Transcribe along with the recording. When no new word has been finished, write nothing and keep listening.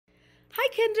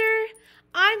Kinder.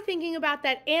 I'm thinking about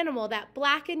that animal, that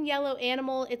black and yellow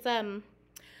animal. It's a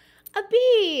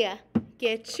bee.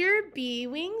 Get your bee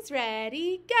wings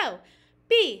ready, go.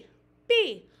 Bee,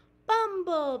 bee,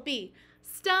 bumblebee,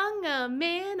 stung a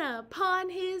man upon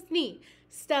his knee,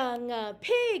 stung a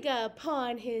pig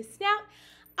upon his snout.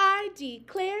 I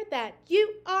declare that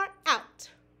you are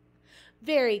out.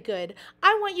 Very good.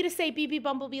 I want you to say bee, bee,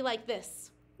 bumblebee like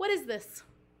this. What is this?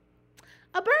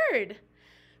 A bird.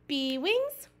 Bee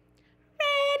wings,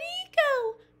 ready,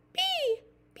 go. Bee,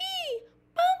 bee,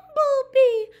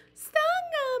 bumblebee, stung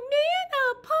a man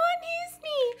upon his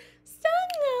knee,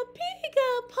 stung a pig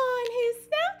upon his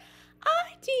snout.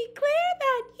 I declare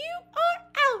that you are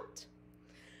out.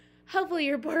 Hopefully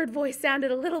your bird voice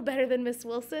sounded a little better than Miss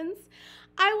Wilson's.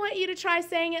 I want you to try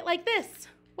saying it like this.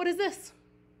 What is this?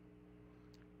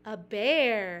 A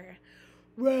bear.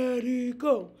 Ready,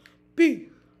 go. Bee,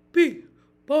 bee,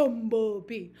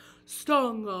 bumblebee,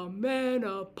 stung a man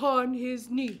upon his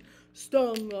knee,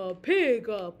 stung a pig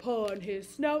upon his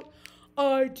snout.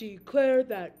 I declare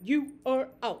that you are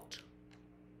out.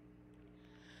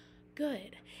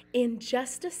 Good. In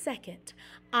just a second,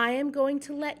 I am going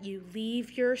to let you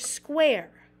leave your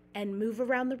square and move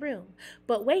around the room.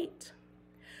 But wait.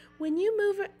 When you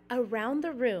move around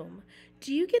the room,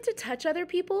 do you get to touch other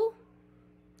people?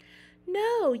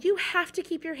 No, you have to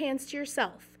keep your hands to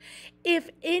yourself. If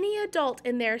any adult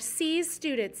in there sees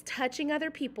students touching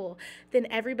other people, then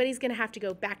everybody's going to have to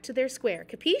go back to their square.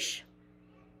 Capiche?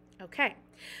 Okay.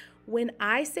 When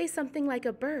I say something like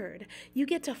a bird, you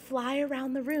get to fly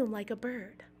around the room like a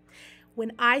bird.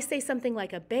 When I say something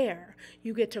like a bear,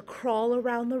 you get to crawl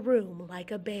around the room like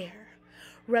a bear.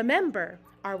 Remember,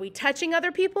 are we touching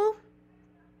other people?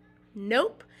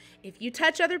 Nope. If you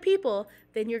touch other people,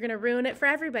 then you're going to ruin it for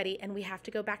everybody, and we have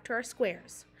to go back to our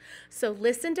squares. So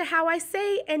listen to how I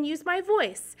say and use my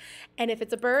voice. And if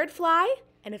it's a bird, fly,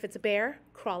 and if it's a bear,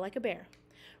 crawl like a bear.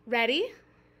 Ready?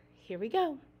 Here we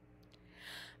go.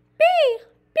 Bee,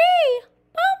 bee,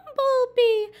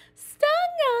 bumblebee, stung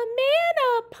a man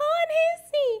upon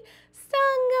his knee,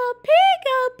 stung a pig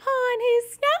upon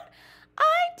his snout.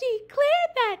 I declare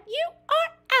that you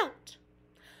are out.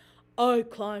 I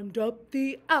climbed up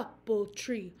the apple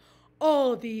tree.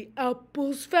 All the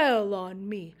apples fell on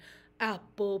me.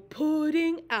 Apple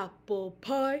pudding, apple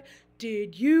pie.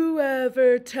 Did you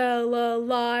ever tell a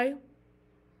lie?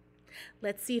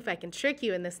 Let's see if I can trick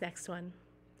you in this next one.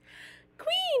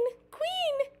 Queen,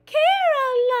 Queen,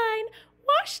 Caroline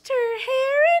washed her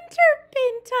hair in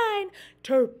turpentine.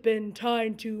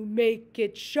 Turpentine to make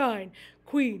it shine.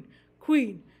 Queen,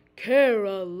 Queen,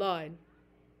 Caroline.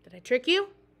 Did I trick you?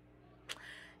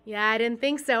 Yeah, I didn't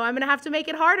think so. I'm going to have to make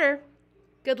it harder.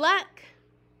 Good luck.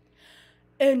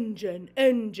 Engine,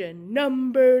 engine,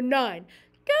 number 9.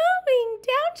 Going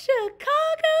down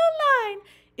Chicago line.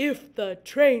 If the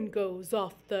train goes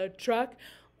off the track,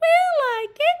 will I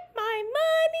get my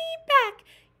money back?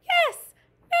 Yes,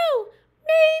 no,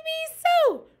 maybe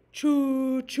so.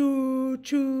 Choo, choo,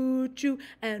 choo, choo,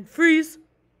 and freeze.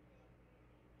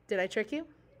 Did I trick you?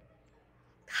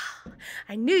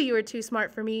 I knew you were too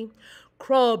smart for me.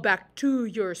 Crawl back to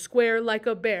your square like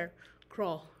a bear.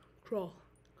 Crawl, crawl,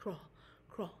 crawl,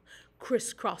 crawl.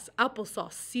 Crisscross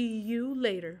applesauce. See you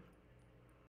later.